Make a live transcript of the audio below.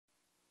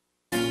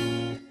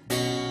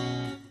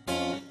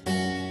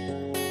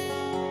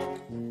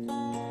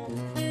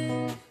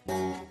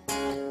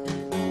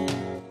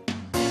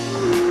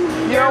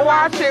You're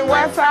watching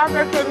West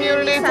Hartford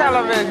Community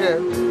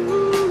Television.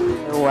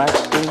 You're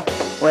watching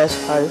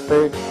West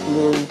Hartford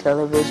Community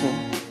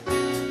Television.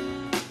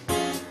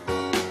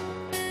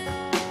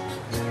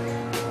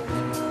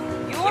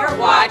 You're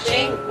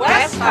watching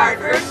West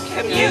Hartford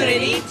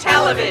Community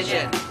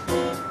Television.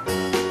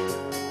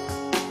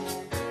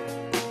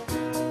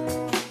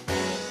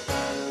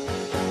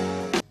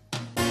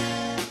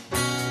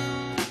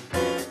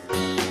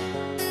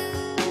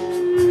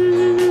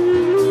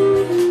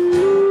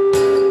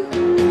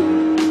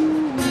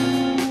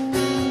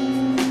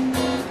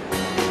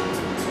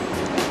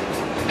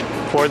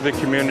 For the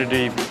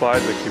community, by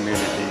the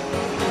community.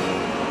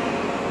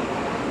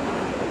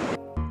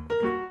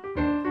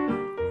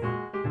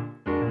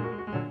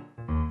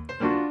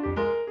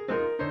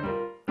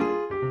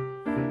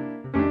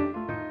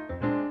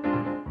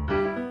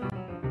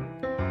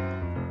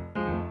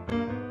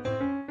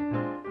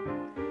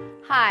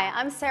 Hi,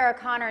 I'm Sarah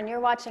Connor, and you're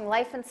watching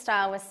Life and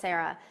Style with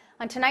Sarah.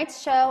 On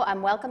tonight's show,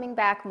 I'm welcoming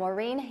back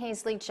Maureen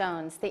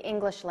Hazley-Jones, the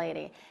English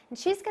lady, and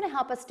she's going to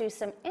help us do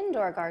some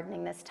indoor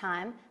gardening this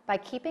time by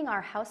keeping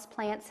our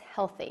houseplants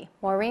healthy.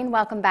 Maureen,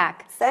 welcome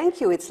back.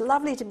 Thank you. It's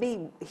lovely to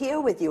be here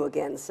with you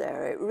again,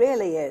 Sarah. It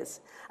really is.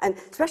 And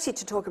especially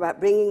to talk about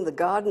bringing the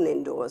garden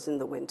indoors in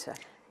the winter.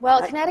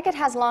 Well, Connecticut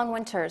has long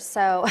winters,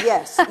 so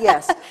yes,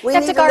 yes. We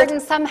have to garden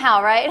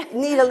somehow, right?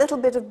 Need a little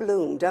bit of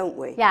bloom, don't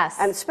we? Yes.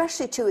 And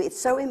especially too, it's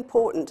so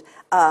important.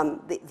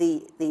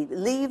 The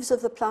leaves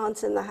of the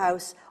plants in the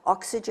house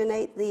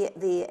oxygenate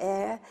the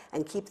air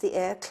and keep the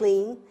air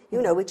clean.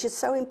 You know, which is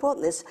so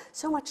important. There's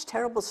so much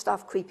terrible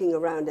stuff creeping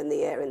around in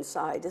the air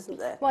inside, isn't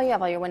there? Well, you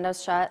have all your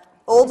windows shut.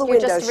 All the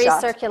windows shut. You're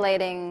just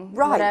recirculating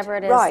whatever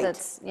it is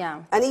that's,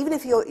 yeah. And even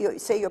if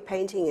say you're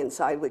painting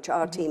inside, which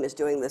our team is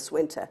doing this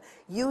winter,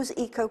 use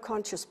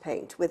eco-conscious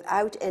paint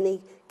without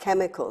any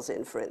chemicals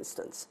in, for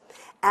instance.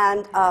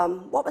 And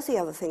what was the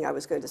other thing I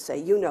was going to say?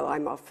 You know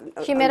I'm often...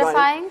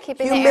 Humidifying?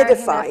 Keeping the air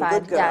humidified.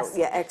 Good girl. Yes.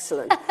 Yeah,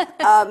 excellent.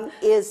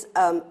 Is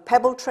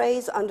pebble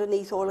trays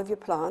underneath all of your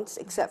plants,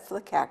 except for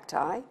the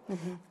cacti.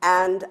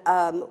 And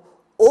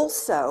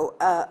also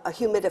a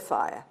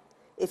humidifier.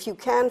 If you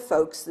can,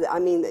 folks, I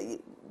mean,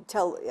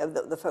 tell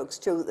the folks,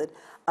 too, that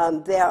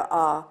there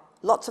are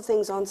lots of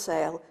things on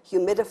sale,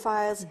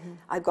 humidifiers.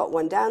 I've got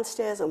one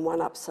downstairs and one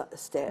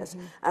upstairs.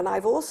 And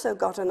I've also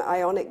got an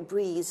ionic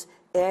breeze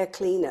air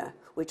cleaner,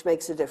 which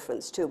makes a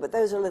difference, too. But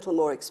those are a little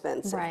more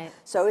expensive. Right.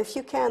 So if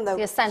you can, though,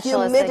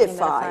 humidify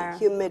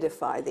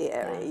the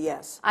area,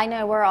 yes. I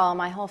know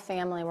my whole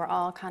family, we're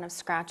all kind of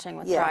scratching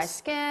with dry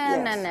skin.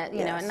 And,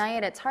 you know, at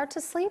night it's hard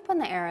to sleep when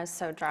the air is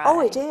so dry.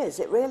 Oh, it is.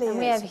 It really is. And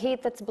we have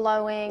heat that's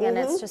blowing, and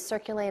it's just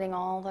circulating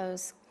all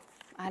those...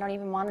 I don't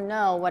even want to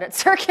know what it's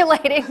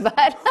circulating,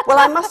 but... Well,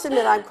 I must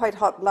admit I'm quite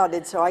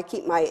hot-blooded, so I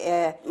keep my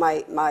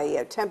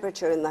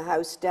temperature in the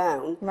house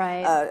down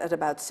at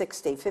about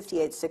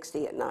 58,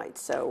 60 at night.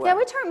 So yeah,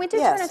 we do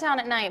turn it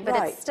down at night, but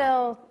it's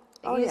still...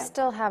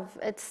 still have,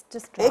 it's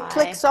just dry. It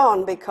clicks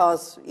on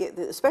because,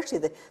 especially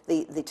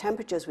the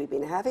temperatures we've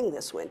been having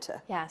this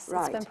winter. Yes,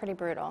 it's been pretty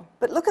brutal.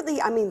 But look at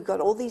we've got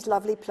all these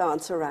lovely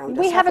plants around us.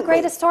 We have a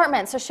great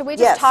assortment, so should we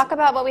just talk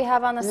about what we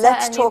have on the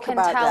set, and you can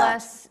tell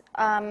us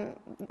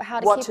how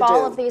to keep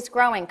all of these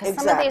growing? Because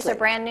some of these are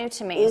brand new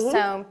to me.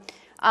 So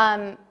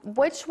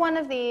which one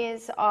of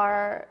these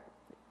are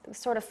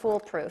sort of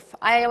foolproof?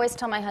 I always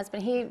tell my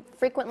husband, he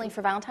frequently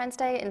for Valentine's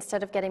Day,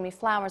 instead of getting me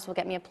flowers, will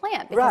get me a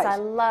plant because I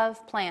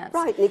love plants.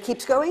 Right, and he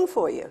keeps going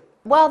for you.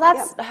 Well,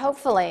 that's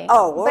hopefully.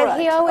 Oh, but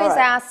he always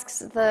asks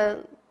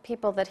the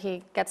people that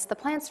he gets the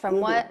plants from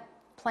what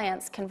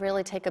plants can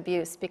really take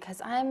abuse, because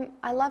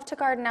I love to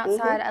garden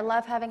outside. I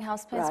love having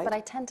houseplants, but I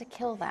tend to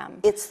kill them.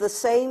 It's the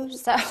same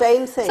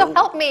thing. So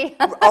help me.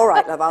 All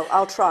right, love,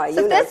 I'll try.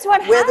 So this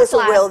one has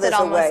lasted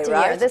almost a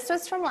year. This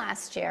was from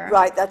last year.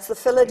 Right, that's the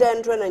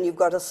philodendron, and you've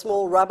got a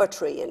small rubber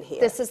tree in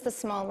here. This is the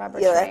small rubber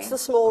tree. Yeah, that's the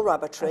small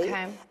rubber tree.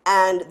 Okay.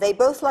 And they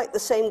both like the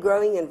same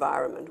growing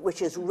environment,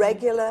 which is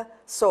regular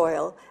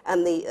soil.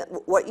 And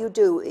what you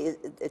do is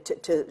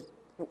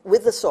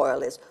with the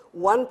soil is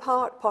 1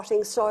 part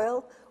potting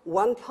soil,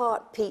 1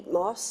 part peat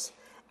moss,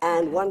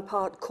 and 1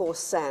 part coarse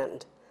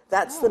sand.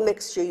 That's the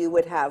mixture you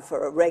would have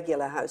for a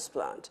regular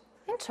houseplant.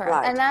 Interesting.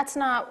 Right. And that's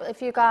not,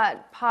 if you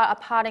got a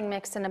potting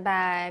mix in a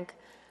bag,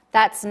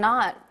 that's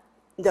not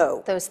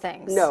those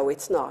things? No,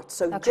 it's not.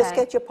 So just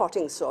get your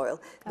potting soil.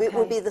 It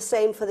would be the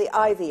same for the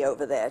ivy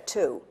over there,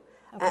 too.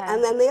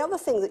 And then the other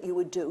thing that you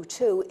would do,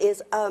 too,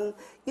 is,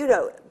 you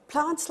know,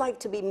 plants like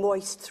to be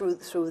moist through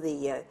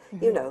the,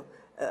 you know,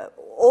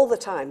 all the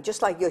time,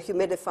 just like you're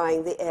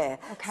humidifying the air.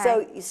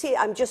 So you see,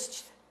 I'm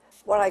just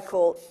what I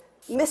call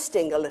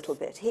misting a little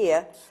bit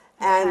here.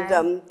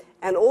 And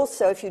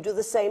also, if you do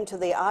the same to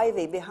the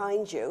ivy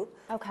behind you,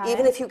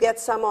 even if you get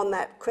some on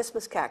that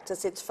Christmas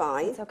cactus, it's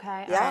fine. It's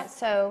okay. Yeah? All right,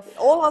 so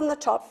all on the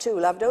top too,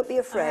 love. Don't be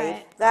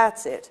afraid.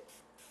 That's it.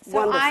 So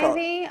wonderful.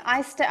 ivy,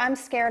 I'm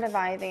scared of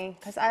ivy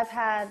because I've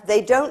had...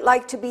 They don't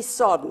like to be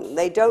sodden.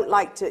 They don't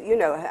like to, you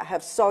know,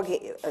 have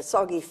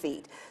soggy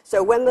feet.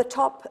 So when the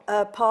top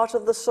part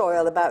of the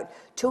soil, about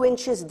 2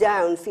 inches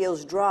down,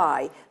 feels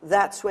dry,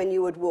 that's when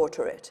you would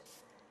water it.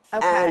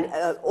 Okay.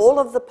 And all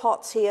of the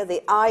pots here,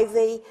 the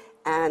ivy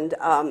and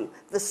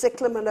the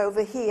cyclamen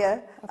over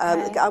here,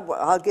 okay.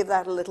 I'll give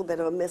that a little bit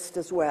of a mist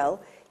as well.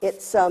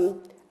 It's,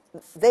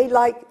 they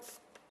like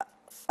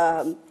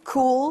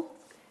cool,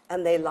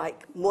 and they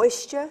like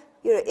moisture,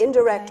 you know,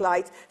 indirect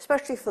light,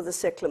 especially for the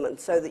cyclamen,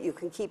 so that you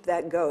can keep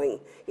that going,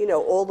 you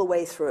know, all the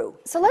way through.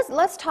 So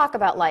let's talk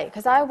about light,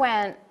 because I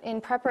went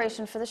in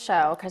preparation for the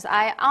show, because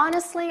I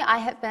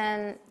have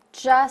been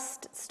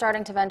just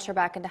starting to venture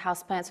back into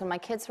houseplants. When my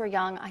kids were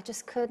young, I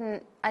just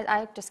couldn't,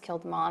 I just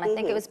killed them all, and I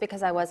think it was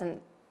because I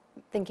wasn't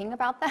thinking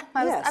about them.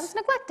 I was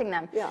neglecting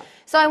them. Yeah.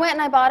 So I went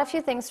and I bought a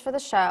few things for the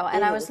show,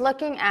 and I was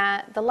looking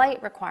at the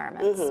light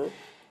requirements.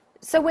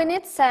 So when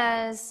it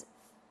says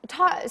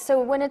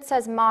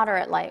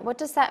moderate light, what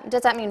does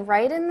that mean?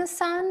 Right in the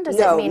sun? Does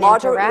it mean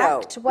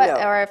indirect? No, what? No.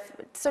 Or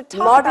so talk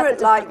moderate about the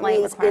different light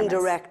means requirements.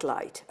 indirect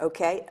light.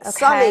 Okay?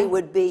 Sunny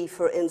would be,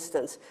 for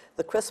instance,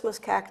 the Christmas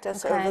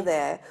cactus over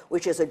there,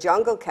 which is a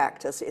jungle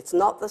cactus. It's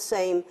not the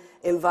same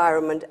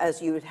environment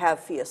as you would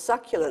have for your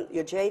succulent,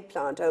 your jade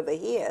plant over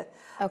here.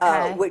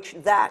 Which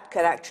that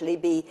could actually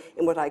be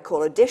in what I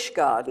call a dish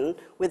garden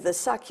with the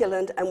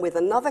succulent and with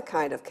another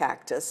kind of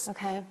cactus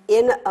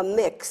in a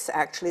mix.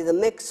 Actually, the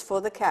mix for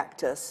the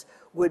cactus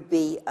would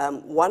be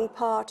 1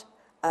 part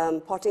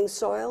potting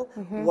soil,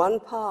 1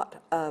 part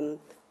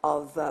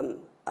of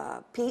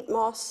peat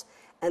moss,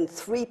 and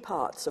 3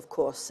 parts of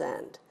coarse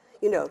sand.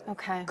 You know,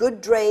 good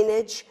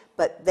drainage,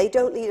 but they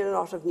don't need a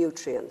lot of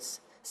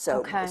nutrients.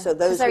 So, so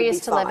those they're would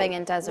used be to fine. living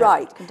in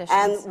desert conditions.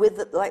 And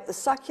with like the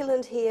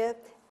succulent here,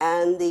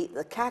 and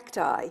the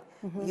cacti,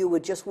 you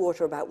would just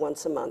water about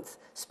once a month,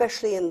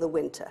 especially in the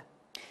winter.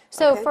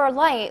 So for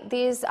light,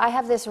 I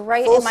have this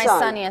right in my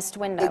sunniest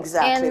window.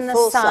 Exactly. In the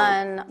Full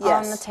sun,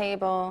 yes. on the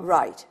table.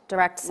 Right.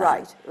 Direct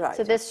sun. Right.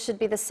 So this should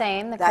be the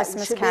same, the that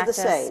Christmas should cactus.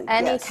 Be the same.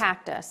 Any yes.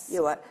 cactus.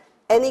 You are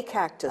any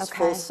cactus,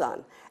 full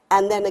sun.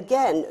 And then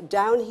again,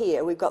 down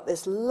here, we've got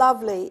this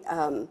lovely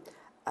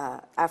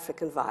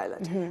African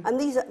violet. And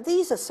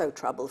these are so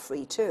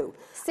trouble-free too.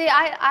 See,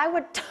 I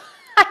would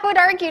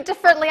argue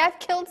differently. I've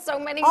killed so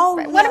many. Oh,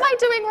 what am I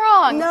doing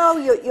wrong? No,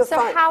 you're so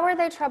fine. So how are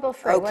they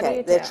trouble-free? Okay, what do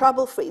you do? They're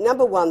trouble-free.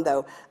 Number one,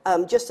 though,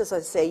 just as I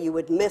say, you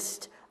would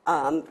mist,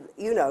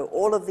 you know,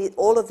 all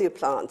of your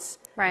plants.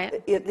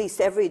 Right. At least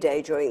every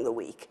day during the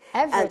week.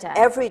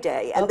 Every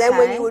day. And then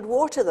when you would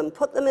water them,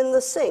 put them in the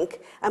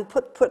sink and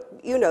put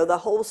you know, the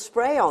whole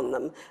spray on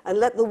them and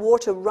let the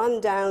water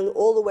run down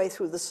all the way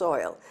through the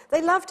soil.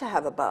 They love to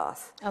have a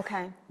bath.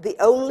 Okay. The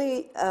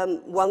only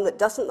one that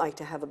doesn't like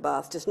to have a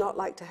bath, does not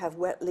like to have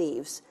wet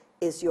leaves,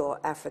 is your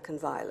African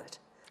violet.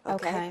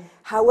 Okay.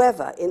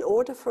 However, in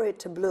order for it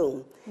to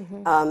bloom,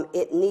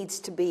 it needs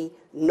to be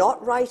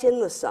not right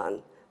in the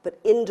sun, but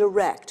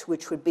indirect,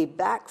 which would be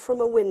back from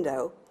a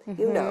window,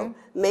 you know,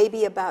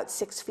 maybe about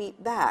 6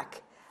 feet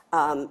back,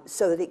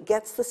 so that it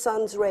gets the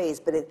sun's rays,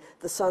 but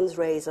the sun's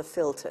rays are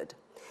filtered.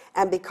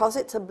 And because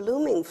it's a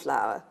blooming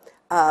flower,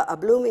 a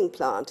blooming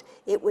plant,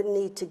 it would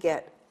need to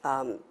get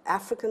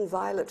African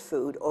violet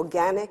food,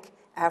 organic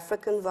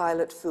African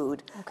violet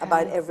food,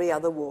 about every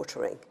other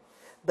watering.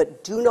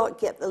 But do not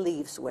get the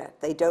leaves wet.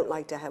 They don't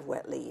like to have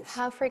wet leaves.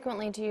 How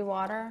frequently do you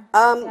water the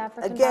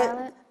African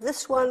violet?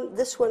 This one,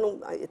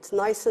 it's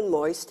nice and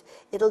moist.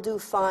 It'll do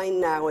fine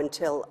now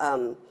until,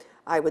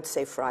 I would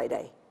say,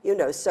 Friday. You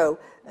know, so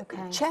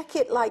check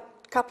it like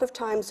a couple of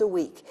times a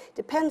week.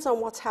 Depends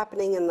on what's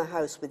happening in the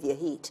house with your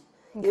heat,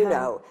 you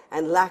know,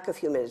 and lack of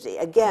humidity.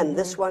 Again,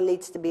 this one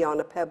needs to be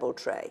on a pebble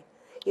tray.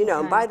 You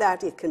know, and by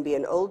that it can be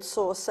an old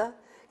saucer,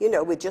 you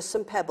know, with just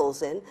some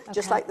pebbles in,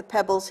 just like the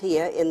pebbles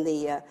here in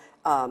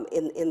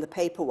the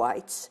paper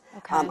whites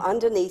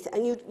underneath,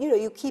 and you know,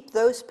 you keep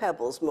those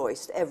pebbles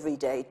moist every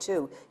day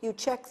too. You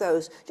check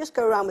those. Just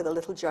go around with a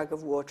little jug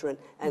of water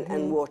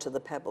and water the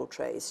pebble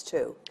trays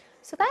too.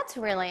 So that's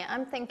really,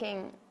 I'm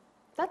thinking,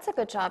 that's a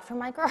good job for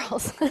my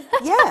girls.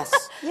 Yes.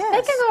 They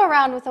can go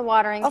around with a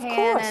watering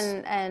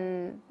can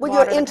and water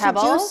you're the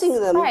pebbles. introducing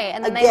them right,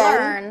 and then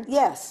again, they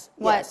learn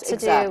what to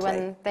exactly. do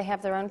when they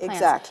have their own plants.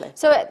 Exactly.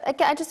 So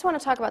again, I just want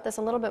to talk about this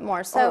a little bit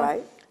more.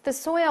 So the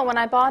soil, when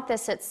I bought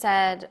this, it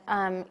said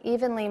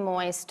evenly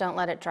moist, don't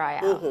let it dry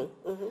out.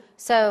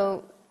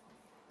 So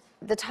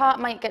the top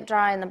might get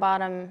dry and the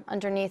bottom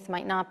underneath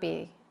might not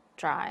be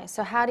dry.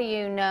 So how do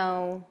you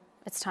know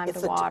it's time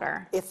to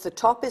water? If the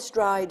top is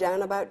dry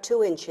down about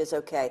 2 inches,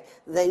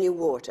 then you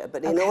water.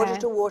 But in order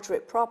to water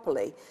it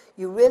properly,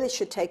 you really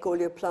should take all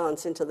your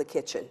plants into the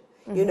kitchen,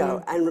 you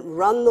know, and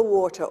run the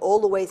water all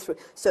the way through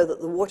so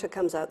that the water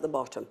comes out the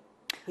bottom.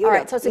 All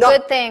right, so it's a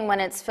good thing when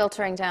it's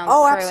filtering down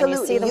through absolutely.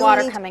 And you see the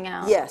water coming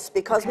out. Yes,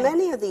 because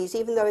many of these,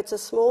 even though it's a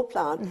small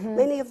plant,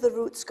 many of the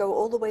roots go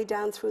all the way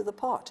down through the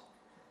pot.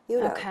 You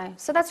know. Okay,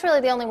 so that's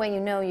really the only way you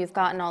know you've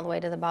gotten all the way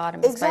to the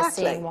bottom is by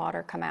seeing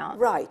water come out.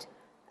 Right.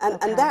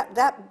 And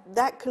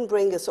that can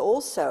bring us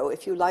also,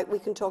 if you like, we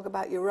can talk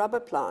about your rubber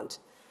plant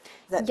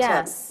that,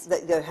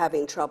 that they're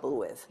having trouble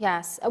with.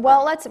 Yes.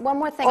 Well, one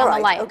more thing on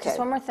the light. Okay. Just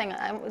one more thing.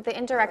 The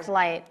indirect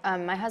light,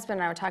 my husband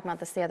and I were talking about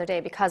this the other day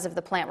because of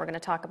the plant we're going to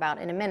talk about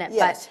in a minute.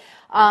 Yes.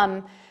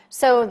 But,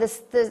 so the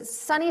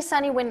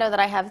sunny window that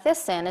I have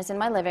this in is in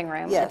my living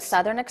room. Yes. It's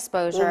southern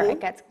exposure.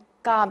 It gets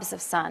gobs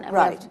of sun. And we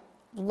have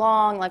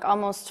long, like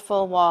almost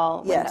full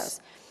wall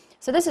windows.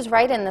 So this is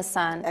right in the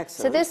sun. Excellent.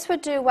 So this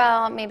would do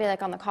well maybe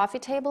like on the coffee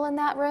table in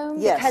that room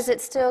because it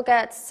still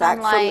gets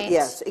sunlight.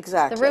 Yes,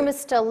 exactly. The room is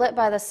still lit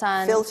by the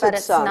sun, but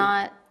it's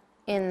not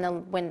in the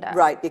window.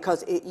 Right,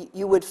 because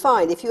you would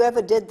find, if you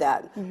ever did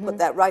that, put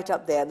that right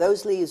up there,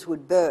 those leaves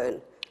would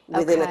burn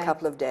within a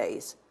couple of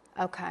days.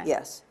 Okay.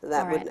 Yes,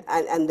 that would,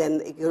 and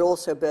then it could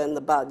also burn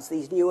the buds.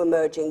 These new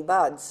emerging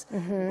buds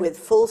with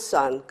full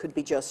sun could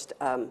be just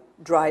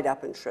dried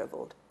up and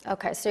shriveled.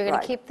 Okay, so you're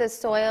going to keep the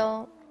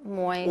soil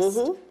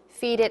moist,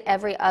 feed it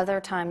every other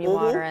time you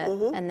water it,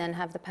 and then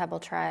have the pebble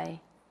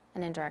tray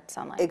and indirect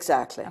sunlight.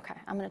 Exactly. Okay,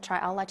 I'm going to try.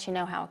 I'll let you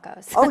know how it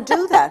goes. Oh,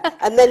 do that.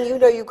 And then,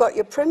 you've got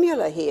your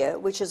primula here,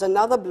 which is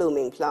another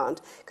blooming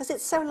plant, because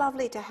it's so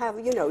lovely to have,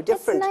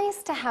 different... It's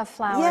nice to have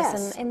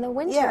flowers in the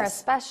winter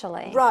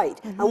especially. Right.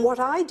 And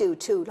what I do,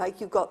 too, like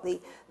you've got the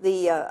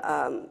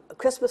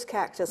Christmas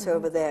cactus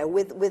over there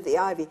with the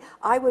ivy,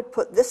 I would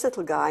put this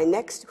little guy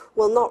next...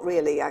 Well, not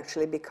really,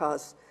 actually,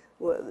 because...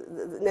 Well,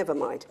 never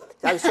mind.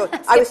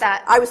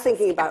 I was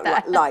thinking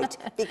about light,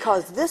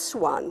 because this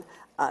one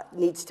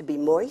needs to be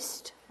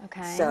moist.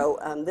 Okay. So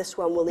this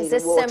one will need watering.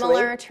 Is this watering.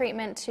 similar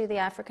treatment to the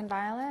African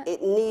violet?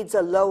 It needs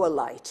a lower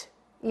light.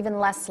 Even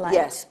less light?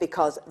 Yes,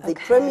 because the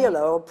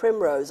primula or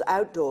primrose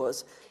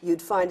outdoors,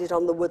 you'd find it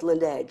on the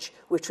woodland edge,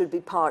 which would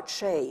be part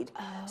shade.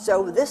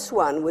 So this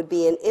one would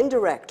be an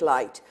indirect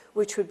light,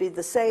 which would be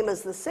the same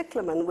as the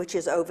cyclamen, which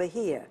is over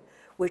here.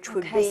 Which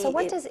would be... So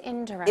what does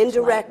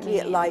indirect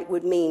light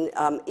would mean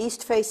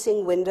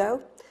east-facing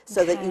window,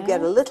 so that you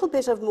get a little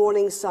bit of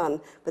morning sun,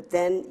 but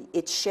then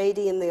it's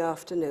shady in the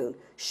afternoon.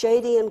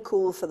 Shady and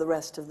cool for the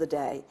rest of the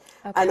day.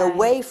 And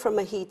away from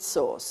a heat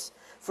source.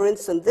 For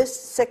instance, this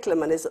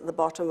cyclamen is at the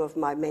bottom of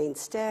my main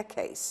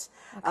staircase.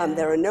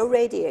 There are no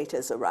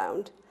radiators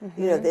around.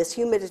 There's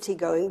humidity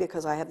going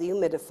because I have the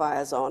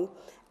humidifiers on.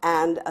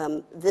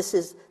 And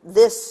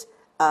this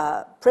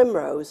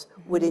primrose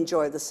would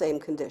enjoy the same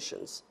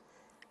conditions.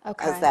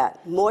 As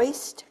that.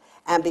 Moist,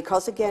 and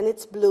because again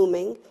it's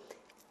blooming,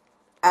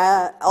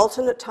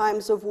 alternate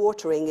times of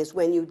watering is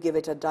when you'd give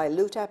it a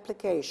dilute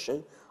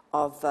application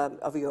of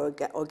your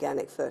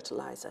organic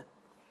fertilizer.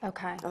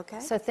 Okay.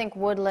 Okay. So think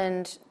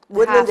woodland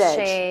half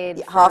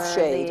shade half for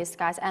shade. These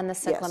guys, and the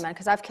cyclamen,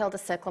 because I've killed a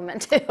cyclamen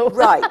too.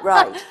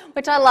 Right.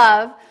 Which I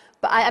love.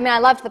 But I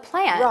loved the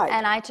plant,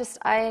 and I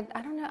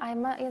don't know, I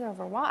either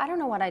overwatered, I don't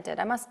know what I did.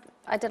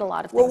 I did a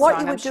lot of things wrong, what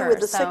you would do with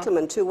the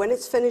cyclamen too, when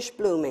it's finished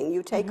blooming,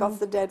 you take off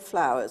the dead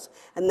flowers,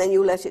 and then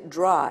you let it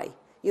dry.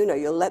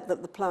 You'll let the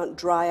plant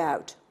dry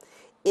out.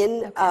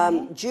 In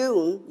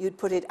June, you'd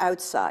put it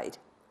outside,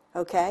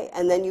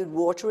 and then you'd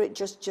water it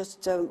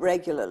just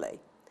regularly.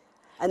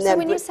 And so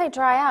when you say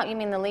dry out, you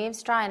mean the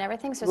leaves dry and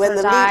everything? So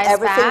when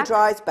everything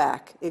dries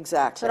back,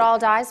 exactly. So it all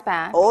dies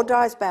back? All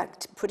dies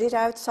back. Put it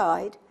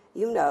outside.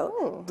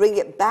 Bring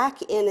it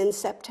back in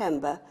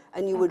September,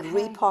 and you would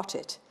repot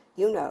it,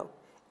 You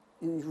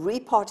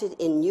repot it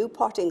in new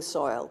potting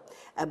soil,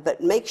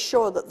 but make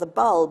sure that the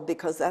bulb,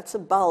 because that's a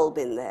bulb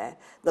in there,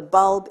 the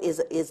bulb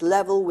is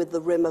level with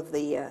the rim of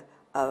the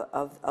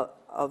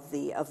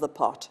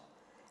pot.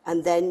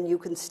 And then you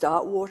can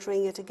start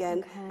watering it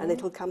again, and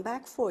it'll come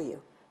back for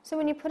you. So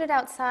when you put it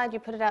outside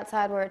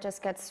where it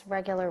just gets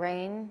regular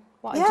rain?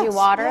 Do you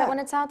water it when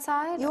it's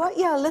outside?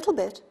 A little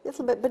bit,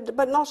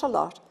 but not a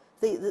lot.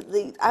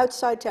 The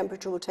outside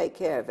temperature will take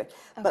care of it.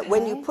 But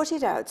when you put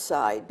it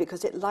outside,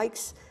 because it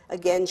likes,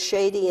 again,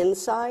 shady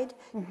inside,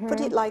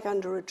 put it like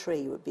under a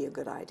tree would be a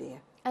good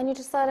idea. And you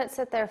just let it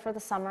sit there for the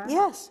summer?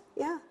 Yes,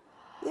 yeah.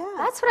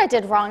 That's what I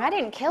did wrong. I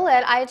didn't kill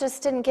it. I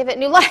just didn't give it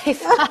new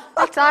life.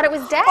 I thought it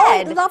was dead.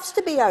 Oh, it loves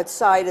to be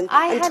outside and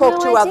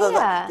talk to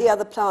the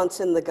other plants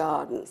in the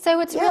garden. So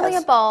it's really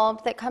a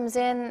bulb that comes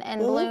in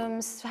and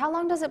blooms. How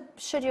long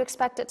should you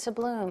expect it to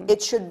bloom?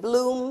 It should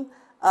bloom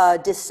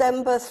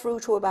December through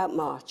to about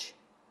March,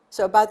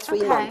 so about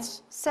 3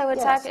 months. So it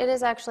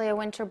is actually a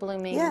winter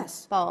blooming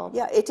bulb.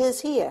 Yeah, it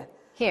is here.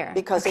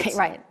 Because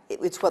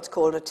it's what's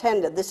called a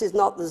tender. This is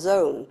not the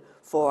zone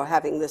for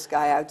having this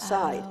guy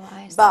outside.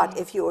 But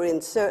if you're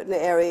in certain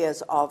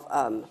areas of,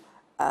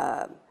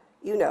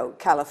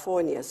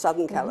 California,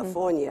 Southern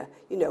California,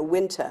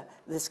 winter,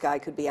 this guy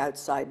could be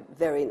outside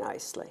very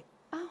nicely.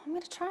 Oh, I'm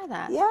going to try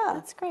that. Yeah.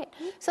 That's great.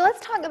 So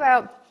let's talk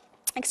about...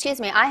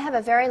 Excuse me, I have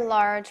a very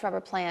large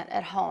rubber plant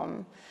at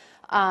home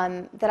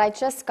that I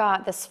just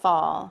got this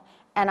fall,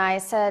 and I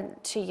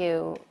said to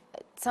you,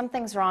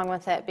 something's wrong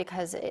with it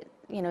because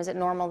is it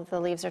normal that the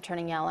leaves are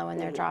turning yellow and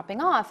they're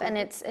dropping off? And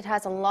it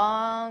has a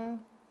long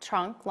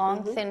trunk,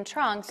 thin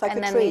trunk, it's like and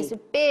a then tree. these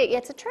big,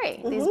 it's a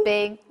tree, these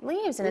big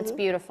leaves, and it's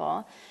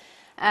beautiful.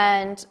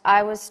 And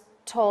I was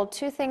told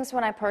two things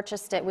when I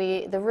purchased it.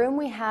 The room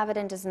we have it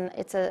in,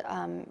 it's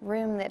a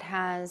room that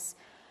has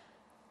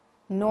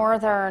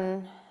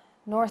northeastern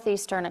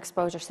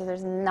exposure, so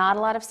there's not a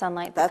lot of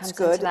sunlight that comes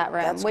into that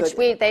room.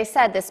 They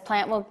said this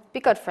plant will be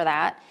good for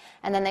that,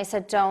 and then they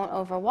said don't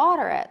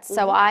overwater it.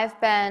 So I've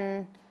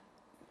been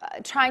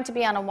trying to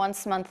be on a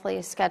once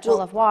monthly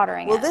schedule of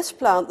watering it. Well, this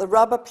plant, the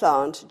rubber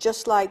plant,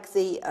 just like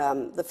the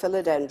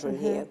philodendron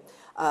here,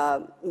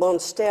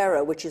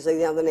 Monstera, which is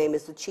the other name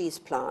is the cheese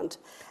plant,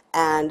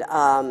 and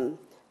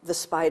the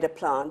spider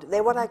plant,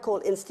 they're what I call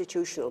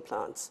institutional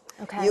plants.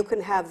 Okay. You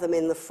can have them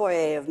in the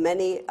foyer of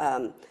many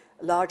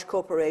large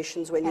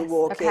corporations when you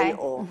walk in,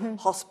 or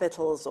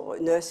hospitals or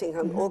nursing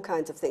homes, all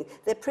kinds of things.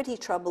 They're pretty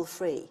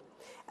trouble-free.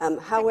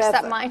 However,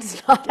 except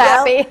mine's not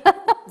happy.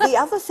 The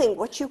other thing,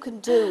 what you can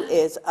do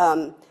is,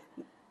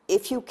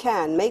 if you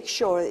can, make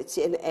sure it's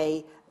in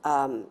a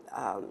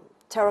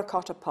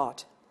terracotta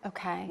pot,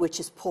 which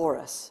is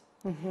porous.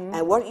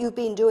 And what you've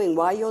been doing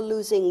while you're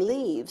losing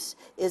leaves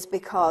is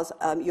because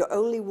you're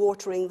only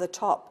watering the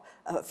top,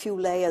 a few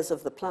layers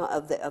of the plant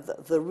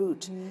of the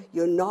root.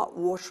 You're not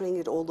watering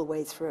it all the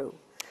way through.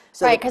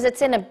 So right, because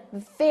it's in a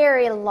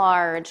very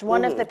large,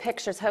 one of the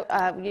pictures,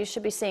 you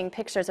should be seeing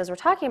pictures as we're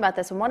talking about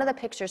this, and one of the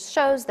pictures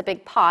shows the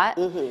big pot,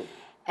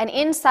 and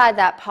inside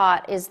that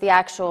pot is the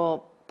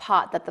actual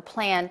pot that the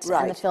plant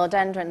and the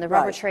philodendron, the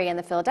rubber tree and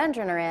the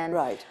philodendron are in.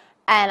 Right.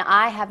 And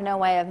I have no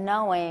way of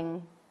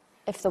knowing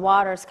if the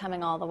water's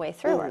coming all the way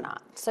through or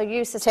not. So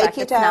you suspect Take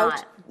it it's out.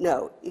 not.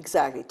 No,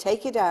 exactly.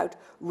 Take it out,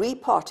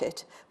 repot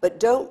it, but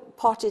don't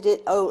pot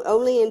it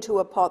only into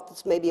a pot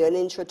that's maybe an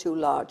inch or two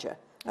larger,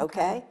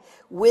 okay?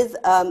 With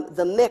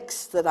the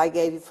mix that I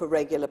gave you for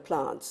regular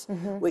plants,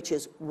 which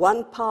is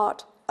 1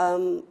 part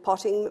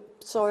potting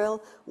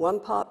soil, 1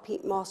 part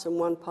peat moss, and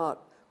 1 part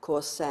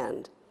coarse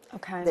sand.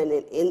 Okay. Then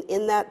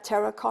in that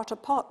terracotta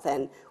pot,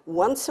 then,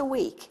 once a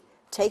week,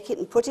 take it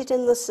and put it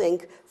in the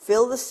sink,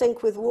 fill the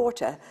sink with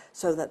water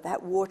so that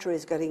that water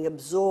is getting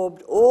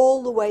absorbed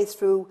all the way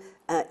through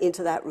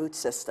into that root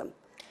system.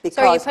 Because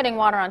so are you putting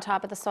water on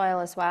top of the soil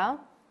as well?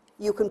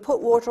 You can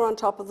put water on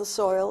top of the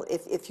soil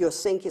if your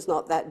sink is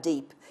not that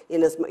deep,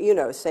 in as you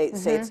know, say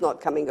it's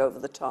not coming over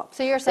the top.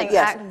 So you're saying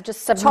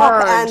just submerge.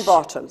 Top and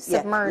bottom.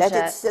 Submerge Let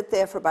it sit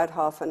there for about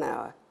half an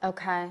hour.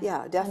 Okay.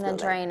 Yeah, definitely. And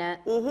then drain it.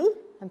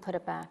 And put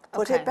it back.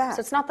 Put it back. So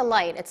it's not the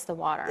light, it's the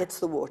water. It's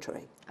the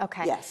watering.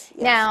 Okay. Yes.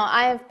 Now,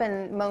 I have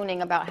been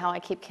moaning about how I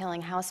keep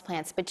killing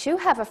houseplants, but you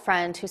have a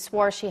friend who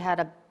swore she had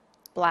a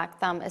black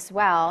thumb as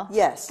well.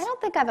 Yes. I don't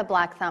think I have a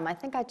black thumb. I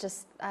think I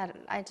just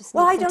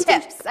need some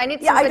tips. I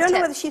need some I good don't know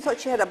tips. whether she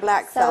thought she had a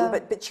black thumb,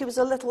 but she was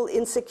a little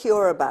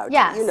insecure about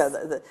you know,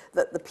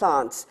 the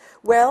plants.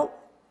 Well,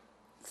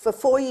 for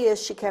 4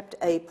 years she kept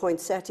a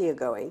poinsettia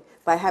going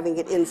by having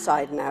it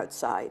inside and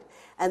outside.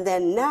 And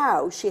then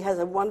now she has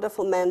a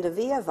wonderful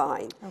mandevilla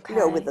vine, you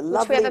know, with the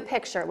lovely... Which we have a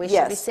picture. We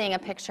should be seeing a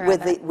picture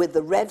of it. With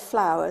the red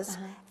flowers.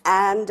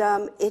 And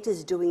it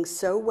is doing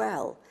so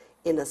well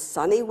in a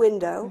sunny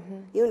window,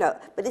 you know.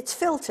 But it's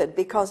filtered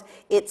because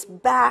it's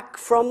back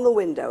from the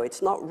window.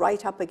 It's not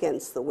right up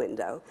against the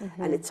window.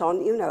 And it's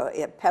on, you know,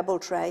 a pebble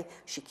tray.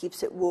 She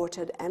keeps it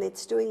watered, and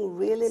it's doing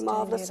really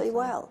marvelously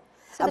well.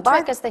 So the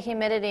trick is the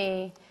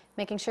humidity,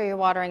 making sure you're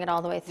watering it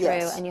all the way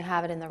through and you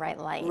have it in the right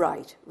light.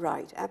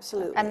 Right,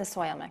 absolutely. And the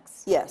soil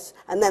mix. Yes,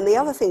 and then the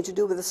other thing to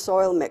do with the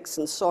soil mix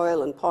and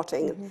soil and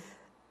potting,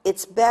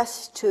 it's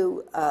best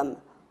to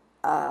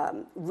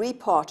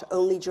repot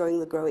only during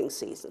the growing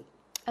season.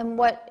 And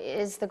what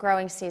is the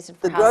growing season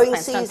for houseplants? The growing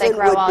season they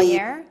grow all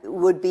year?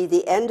 Would be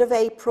the end of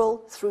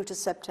April through to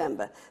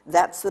September.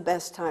 That's the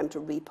best time to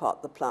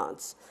repot the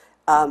plants.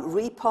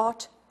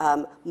 Repot,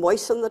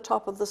 moisten the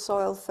top of the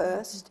soil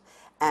first,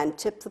 and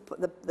tip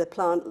the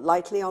plant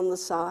lightly on the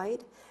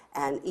side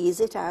and ease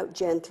it out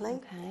gently.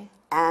 Okay.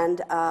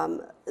 And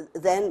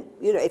then,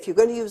 you know, if you're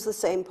going to use the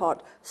same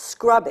pot,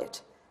 scrub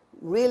it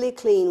really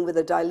clean with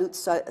a dilute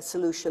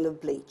solution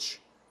of bleach.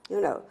 You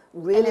know,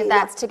 really. And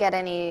that's to get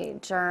any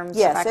germs,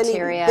 or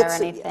bacteria, or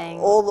anything?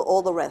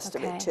 All the rest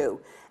of it too.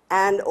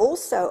 And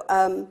also,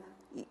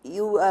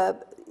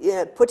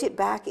 put it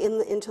back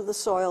into the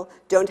soil.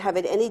 Don't have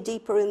it any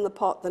deeper in the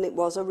pot than it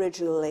was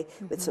originally,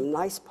 with some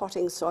nice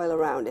potting soil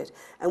around it.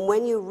 And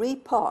when you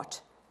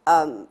repot,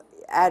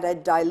 add a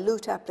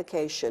dilute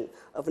application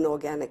of an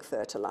organic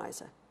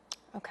fertilizer.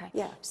 Okay.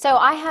 Yeah. So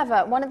I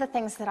have one of the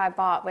things that I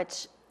bought,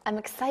 which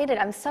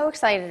I'm so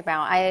excited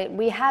about.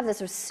 We have this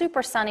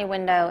super sunny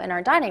window in our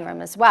dining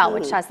room as well,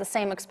 which has the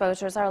same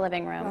exposure as our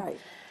living room. Right.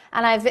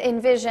 And I've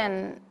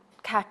envisioned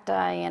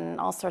cacti and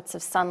all sorts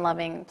of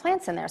sun-loving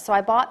plants in there. So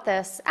I bought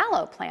this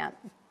aloe plant.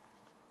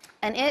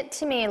 And it,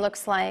 to me,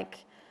 looks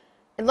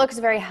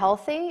very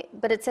healthy,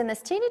 but it's in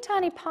this teeny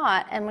tiny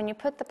pot, and when you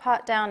put the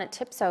pot down, it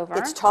tips over.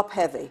 It's top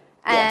heavy.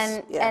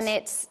 And, yes. and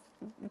it's,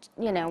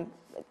 you know,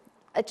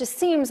 it just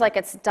seems like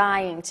it's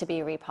dying to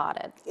be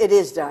repotted. It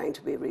is dying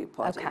to be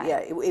repotted. Okay. Yeah,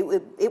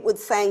 it would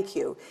thank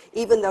you,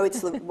 even though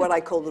it's what I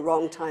call the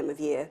wrong time of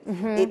year.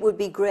 It would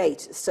be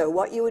great. So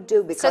what you would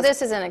do, because so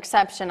this is an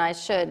exception,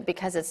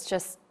 because it's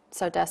just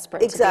so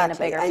desperate to be in a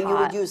bigger pot. And you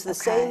would use the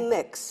same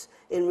mix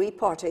in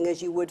repotting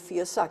as you would for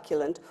your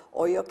succulent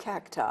or your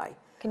cacti.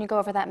 Can you go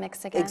over that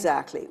mix again?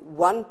 Exactly.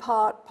 1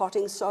 part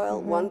potting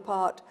soil, 1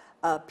 part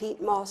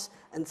peat moss,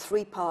 and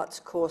 3 parts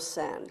coarse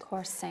sand.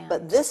 Coarse sand.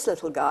 But this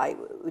little guy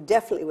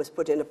definitely was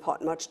put in a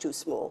pot much too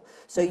small.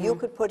 So you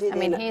could put it in... I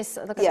mean, look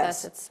at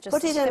this, it's just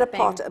put it in a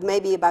pot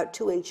maybe about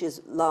 2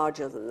 inches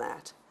larger than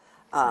that.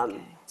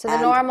 So the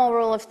normal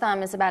rule of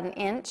thumb is about 1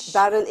 inch?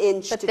 About 1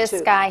 inch to 2. But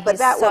this guy, but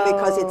that one,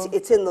 because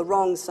it's in the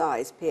wrong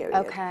size period.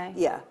 Okay.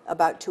 Yeah,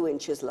 about 2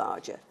 inches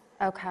larger.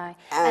 Okay.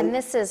 And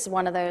this is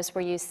one of those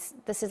where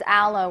this is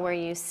aloe where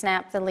you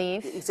snap the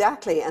leaf?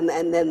 Exactly. And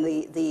then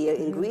the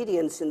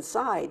ingredients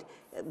inside,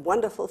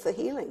 wonderful for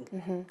healing.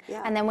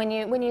 Yeah. And then when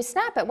you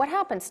snap it, what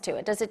happens to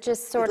it? Does it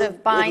just sort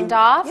of bind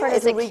off, or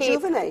does it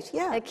rejuvenate?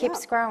 Yeah, it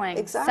keeps growing.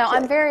 Exactly. So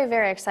I'm very,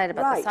 very excited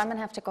about this. So I'm going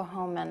to have to go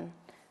home and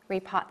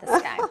repot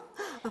this guy.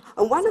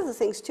 And one of the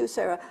things too,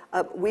 Sarah,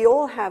 we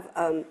all have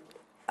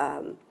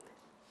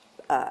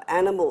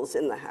animals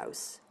in the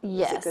house.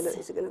 Yes.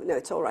 Is it gonna, no,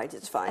 it's all right,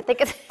 it's fine. I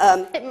think it's,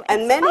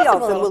 and many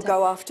of them will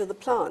go after the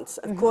plants.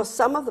 Of course,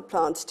 some of the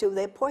plants too,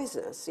 they're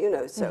poisonous, you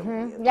know. So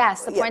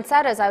yes, the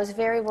poinsettias. I was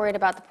very worried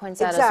about the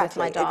poinsettias with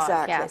my dog.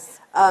 Exactly. Yes.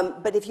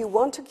 But if you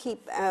want to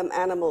keep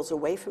animals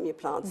away from your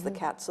plants, the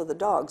cats or the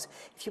dogs,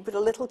 if you put a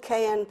little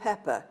cayenne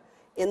pepper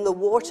in the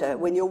water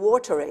when you're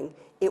watering,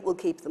 it will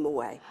keep them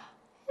away.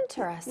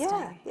 Interesting.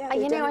 Yeah.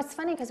 You know, it's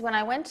funny because when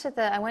I went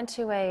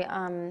to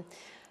a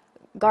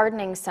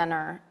gardening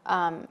center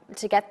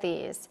to get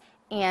these,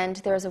 and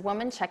there was a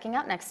woman checking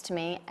out next to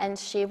me, and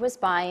she was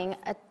buying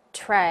a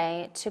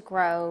tray to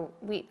grow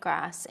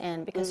wheatgrass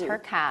in because her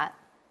cat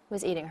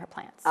was eating her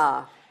plants.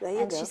 There you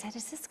go. And she said,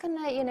 is this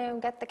gonna,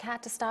 get the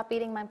cat to stop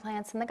eating my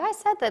plants? And the guy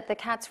said that the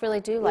cats really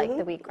do like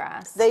the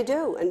wheatgrass. They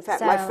do. In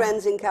fact, my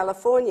friends in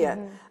California,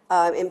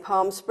 in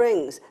Palm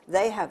Springs,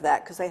 they have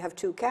that because they have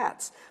 2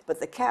 cats. But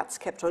the cats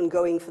kept on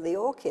going for the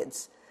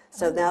orchids.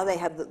 So now they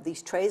have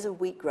these trays of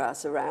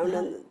wheatgrass around,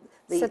 and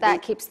so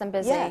that keeps them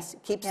busy. Yes,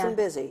 keeps them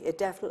busy. It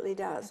definitely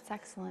does. That's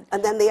excellent.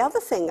 And then the other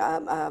thing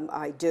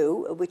I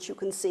do, which you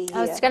can see here.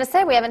 I was going to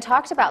say, we haven't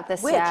talked about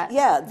this yet.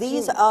 Yeah,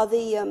 these are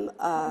the...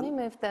 let me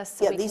move this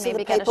so we these can are the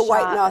maybe get paper a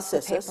white shot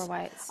narcissus. of the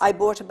paper whites. I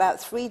bought about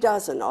 3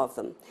 dozen of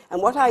them.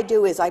 And what I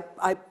do is I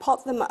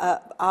pot them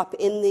up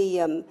in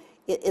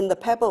the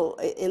pebble,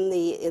 in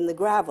the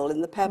gravel,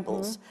 in the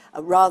pebbles,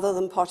 rather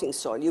than potting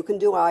soil. You can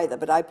do either,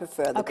 but I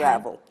prefer the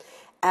gravel.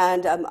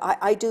 And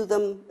I do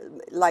them,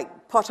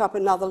 like, pot up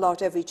another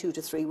lot every 2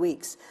 to 3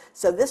 weeks.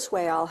 So this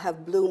way I'll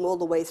have bloom all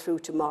the way through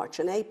to March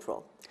and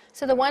April.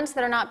 So the ones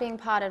that are not being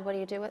potted, what do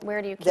you do?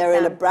 Where do you keep them? They're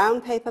in a brown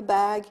paper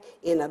bag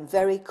in a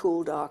very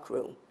cool, dark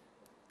room.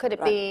 Could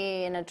it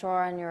be in a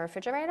drawer in your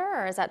refrigerator,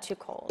 or is that too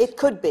cold? It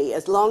could be,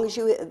 as long as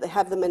you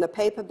have them in a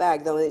paper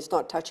bag, though, and it's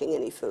not touching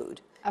any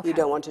food. You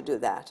don't want to do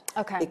that.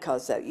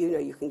 Because,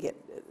 you can get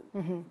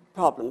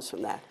problems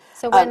from that.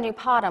 So when you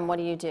pot them, what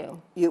do you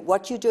do?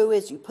 What you do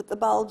is you put the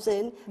bulbs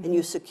in and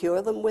you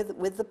secure them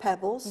with the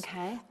pebbles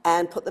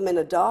and put them in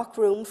a dark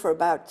room for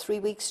about 3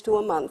 weeks to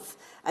a month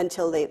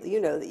until they,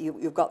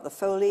 you've got the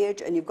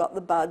foliage and you've got the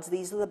buds.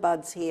 These are the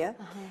buds here.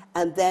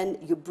 And then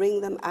you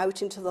bring them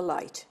out into the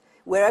light,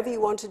 wherever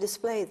you want to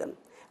display them.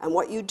 And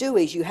what you do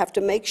is you have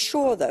to make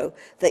sure, though,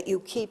 that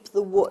you keep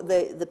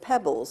the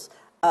pebbles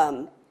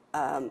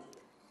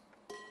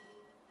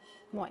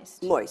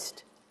moist.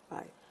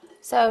 Right.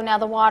 So now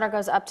the water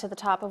goes up to the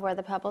top of where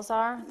the pebbles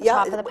are? The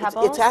top of the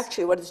pebbles? It's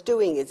actually, what it's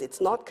doing is it's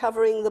not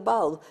covering the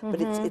bulb, but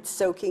it's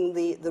soaking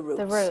the roots.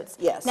 The roots.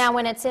 Yes. Now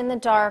when it's in the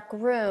dark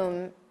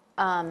room,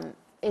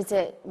 is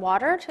it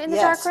watered in the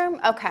dark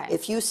room? Okay.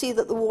 If you see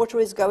that the water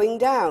is going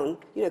down,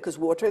 because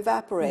water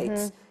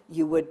evaporates,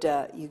 you'd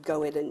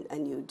go in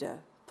and you'd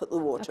put the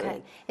water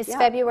in. Is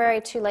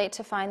February too late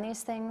to find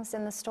these things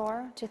in the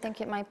store? Do you think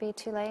it might be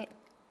too late?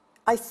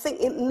 I think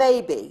it may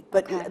be,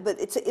 but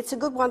it's a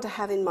good one to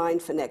have in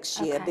mind for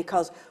next year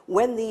because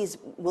when these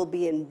will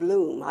be in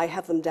bloom, I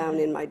have them down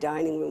in my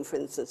dining room, for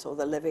instance, or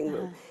the living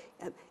room.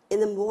 In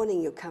the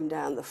morning you come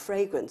down, the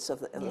fragrance of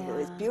them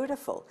is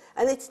beautiful.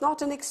 And it's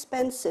not an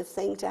expensive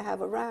thing to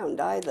have around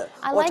either.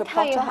 I like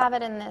how you have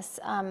it in this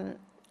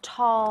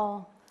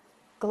tall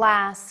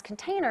glass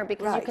container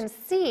because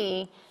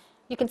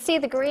you can see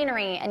the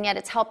greenery, and yet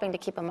it's helping to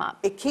keep them up.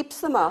 It keeps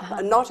them up,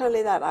 and not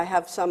only that, I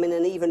have some in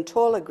an even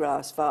taller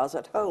glass vase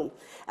at home.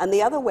 And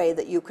the other way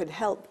that you could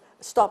help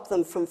stop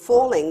them from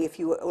falling if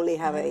you only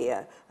have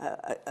a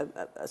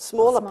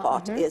smaller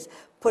pot is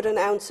put an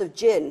ounce of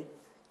gin,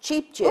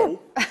 cheap gin,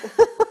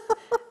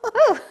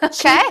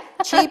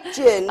 cheap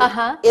gin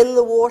in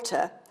the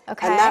water, and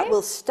that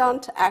will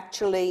stunt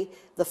actually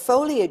the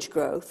foliage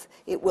growth.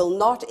 It will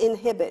not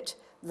inhibit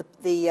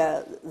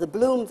the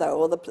bloom,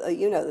 though, or the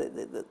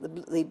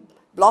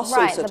blossoms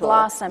right, at the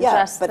blossom, all.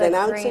 just but the an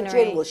ounce greenery. of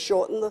gin will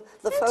shorten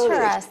the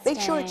foliage.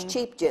 Make sure it's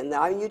cheap gin, though.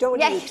 I mean, you don't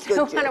want to use good gin. You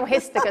don't want to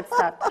waste the good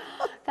stuff.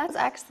 That's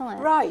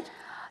excellent. Right.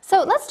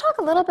 So let's talk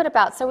a little bit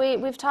about,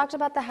 we've talked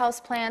about the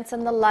house plants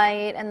and the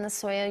light and the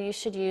soil you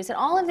should use, and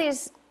all of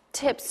these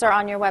tips are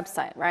on your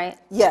website, right?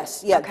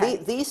 Yes, yeah. Okay.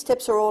 These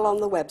tips are all on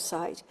the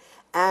website.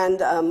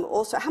 And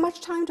also, how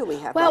much time do we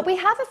have? Well, we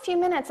have a few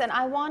minutes, and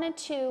I wanted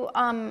to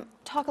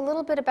talk a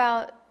little bit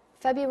about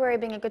February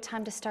being a good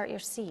time to start your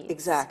seeds.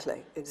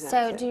 Exactly,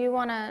 exactly. So do you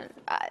want to,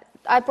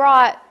 I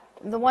brought,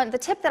 the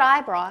tip that I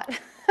brought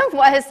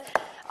was,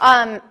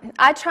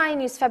 I try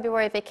and use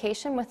February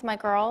vacation with my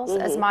girls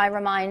as my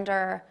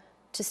reminder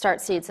to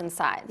start seeds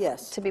inside.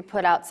 Yes. To be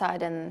put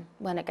outside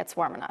when it gets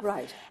warm enough.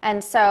 Right.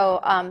 And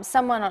so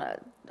someone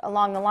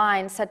along the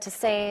line said to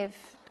save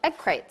egg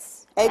crates.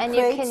 And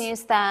you can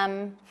use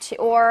them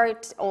or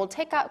old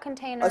takeout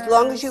containers. As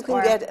long as you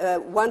can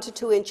get 1 to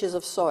 2 inches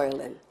of soil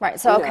in. Right,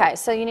 so okay,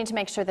 so you need to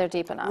make sure they're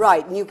deep enough.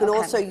 Right, and you can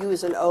also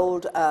use an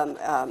old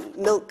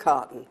milk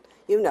carton,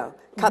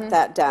 cut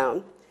that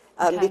down.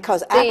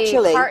 Because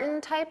actually... The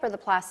carton type or the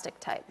plastic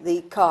type?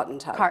 The carton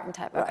type. Carton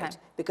type, okay. Right.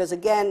 Because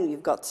again,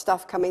 you've got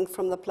stuff coming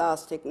from the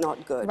plastic,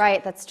 not good.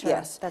 Right, that's true.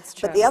 Yes, that's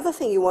true. But the other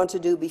thing you want to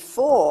do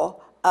before,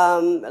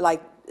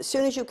 like as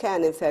soon as you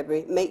can in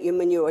February, make your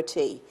manure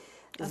tea.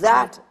 Okay.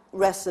 That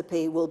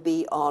recipe will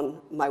be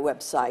on my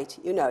website.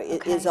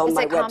 It is on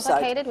my website. Is it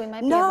complicated? We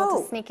might be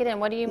able to sneak it in.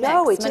 What do you mix?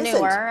 No, it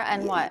Manure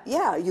and what?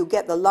 Yeah, you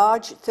get the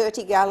large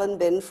 30-gallon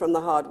bin from the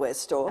hardware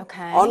store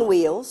on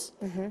wheels,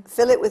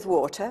 fill it with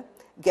water,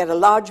 get a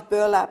large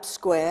burlap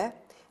square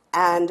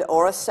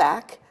or a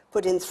sack,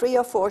 put in 3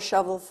 or 4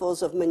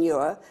 shovelfuls of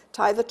manure,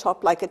 tie the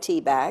top like a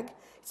tea bag.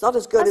 It's not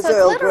as good as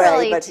Earl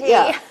Grey, but tea.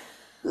 Yeah.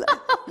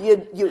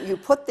 You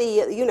put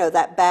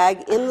that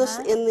bag in the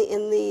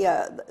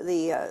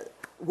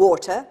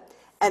water,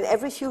 and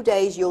every few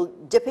days you'll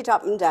dip it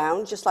up and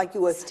down just like you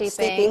were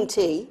steeping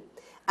tea.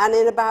 And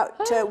in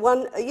about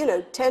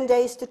 10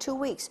 days to 2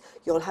 weeks,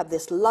 you'll have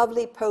this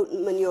lovely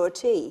potent manure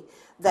tea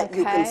that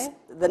you can,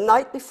 the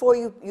night before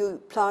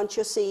you plant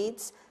your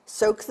seeds,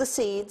 soak the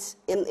seeds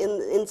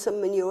in some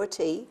manure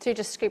tea. So you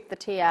just scoop the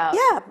tea out.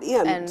 Yeah,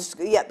 and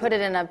put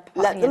it in a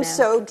let them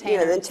soak.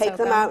 Container Then take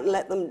them out and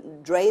let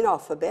them drain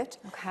off a bit.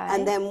 Okay.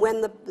 And then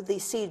when the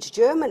seeds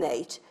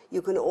germinate,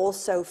 you can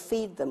also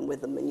feed them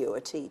with the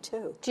manure tea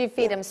too. Do you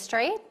feed them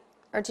straight,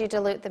 or do you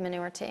dilute the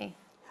manure tea?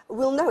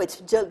 Well, no,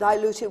 it's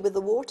diluted with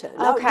the water.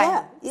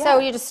 Okay. Yeah. So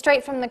you just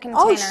straight from the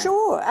container. Oh,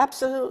 sure,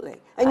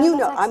 absolutely. And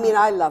I mean,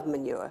 I love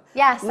manure.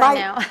 Yes, I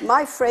know.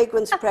 My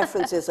fragrance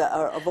preferences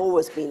have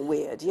always been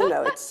weird.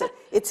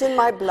 It's in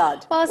my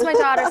blood. Well, as my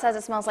daughter says,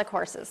 it smells like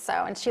horses.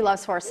 And she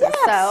loves horses.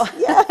 Yes, so.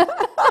 Yeah.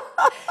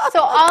 So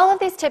all of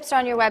these tips are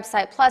on your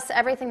website, plus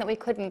everything that we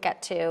couldn't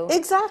get to.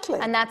 Exactly.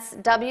 And that's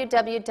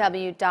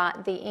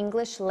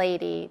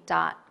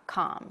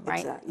www.theenglishLady.com, right?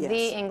 Exactly, yes.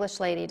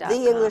 TheEnglishLady.com.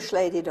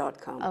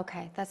 TheEnglishLady.com.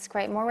 Okay, that's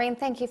great. Maureen,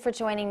 thank you for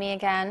joining me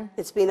again.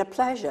 It's been a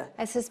pleasure.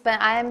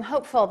 I am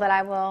hopeful that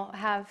I will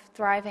have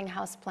thriving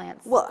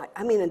houseplants. Well,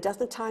 I mean, and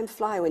doesn't time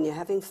fly when you're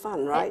having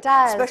fun, right? It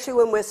does. Especially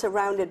when we're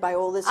surrounded by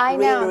all this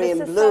greenery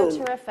and bloom. I know, this is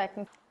so terrific.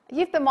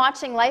 You've been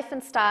watching Life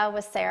and Style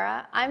with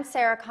Sara. I'm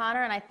Sara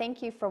Connor, and I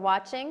thank you for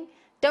watching.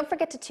 Don't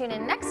forget to tune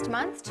in next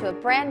month to a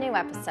brand new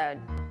episode.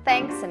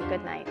 Thanks and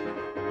good night.